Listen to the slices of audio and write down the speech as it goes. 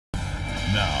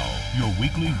Now, your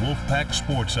weekly Wolfpack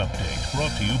Sports Update,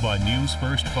 brought to you by News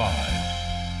First 5.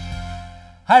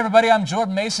 Hi everybody, I'm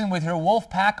Jordan Mason with your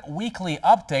Wolfpack Weekly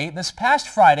Update. This past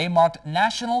Friday marked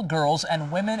National Girls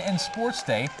and Women in Sports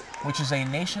Day, which is a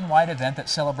nationwide event that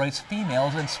celebrates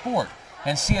females in sport.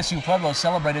 And CSU Pueblo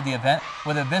celebrated the event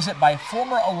with a visit by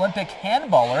former Olympic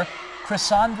handballer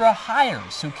Chrisandra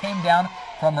Hires, who came down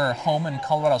from her home in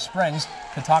Colorado Springs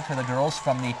to talk to the girls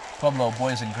from the Pueblo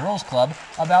Boys and Girls Club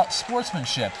about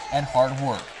sportsmanship and hard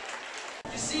work.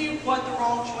 You see what the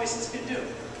wrong choices can do.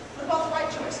 What about the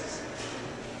right choices?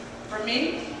 For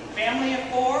me, family of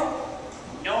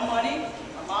 4, no money,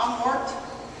 my mom worked.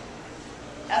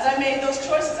 As I made those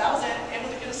choices, I was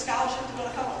able to get a scholarship to go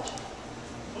to college.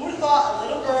 Who would have thought a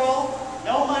little girl,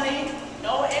 no money,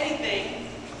 no anything,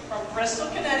 from Bristol,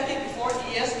 Connecticut, before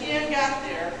ESPN got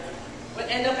there, would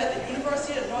end up at the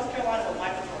University of North Carolina with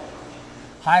Michael Jordan.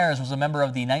 Hires was a member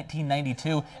of the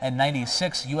 1992 and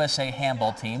 96 USA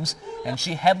handball teams, and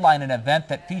she headlined an event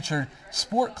that featured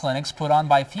sport clinics put on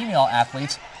by female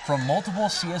athletes from multiple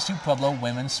CSU Pueblo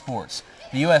women's sports.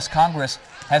 The U.S. Congress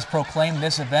has proclaimed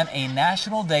this event a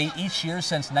national day each year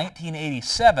since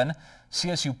 1987.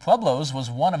 CSU Pueblo's was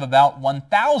one of about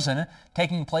 1,000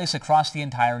 taking place across the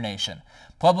entire nation.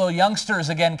 Pueblo youngsters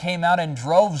again came out in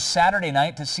droves Saturday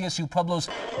night to CSU Pueblo's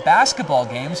basketball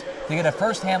games to get a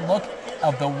first-hand look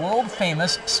of the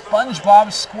world-famous SpongeBob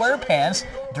SquarePants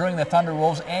during the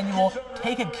Thunderwolves' annual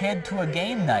Take a Kid to a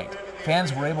Game night.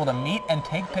 Fans were able to meet and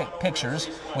take pictures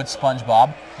with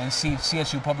SpongeBob and see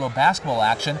CSU Pueblo basketball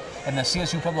action, and the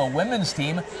CSU Pueblo women's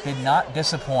team did not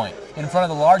disappoint. In front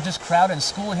of the largest crowd in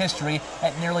school history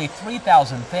at nearly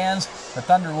 3,000 fans, the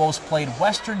Thunderwolves played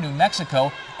Western New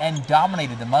Mexico and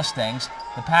dominated the Mustangs.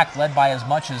 The Pack led by as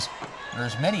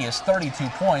many as 32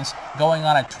 points, going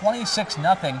on a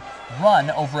 26-0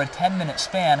 run over a 10-minute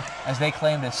span as they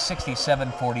claimed a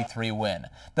 67-43 win.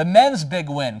 The men's big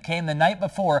win came the night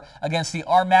before against the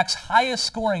RMAC's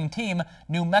highest-scoring team,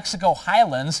 New Mexico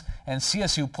Highlands, and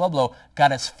CSU Pueblo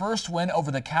got its first win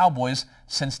over the Cowboys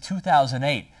since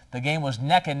 2008. The game was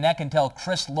neck and neck until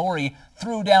Chris Laurie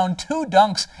threw down 2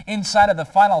 dunks inside of the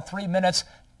final 3 minutes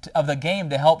of the game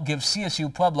to help give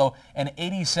CSU Pueblo an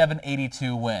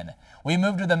 87-82 win. We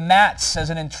move to the mats as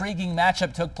an intriguing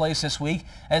matchup took place this week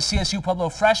as CSU Pueblo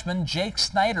freshman Jake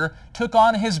Snyder took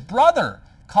on his brother,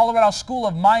 Colorado School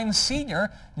of Mines senior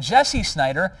Jesse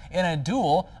Snyder, in a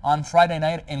duel on Friday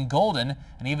night in Golden.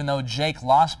 And even though Jake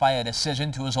lost by a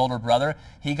decision to his older brother,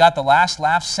 he got the last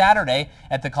laugh Saturday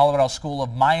at the Colorado School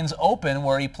of Mines Open,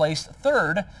 where he placed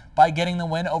third by getting the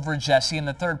win over Jesse in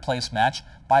the third-place match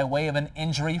by way of an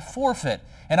injury forfeit.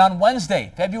 And on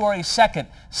Wednesday, February 2nd,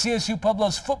 CSU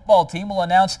Pueblo's football team will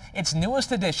announce its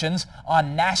newest additions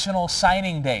on National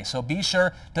Signing Day. So be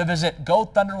sure to visit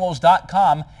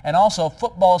GoThunderwolves.com and also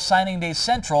Football Signing Day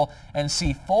Central and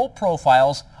see full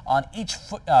profiles on each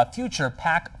future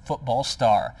Pack football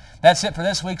star. That's it for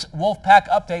this week's Wolfpack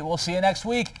Update. We'll see you next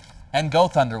week, and go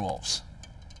Thunderwolves.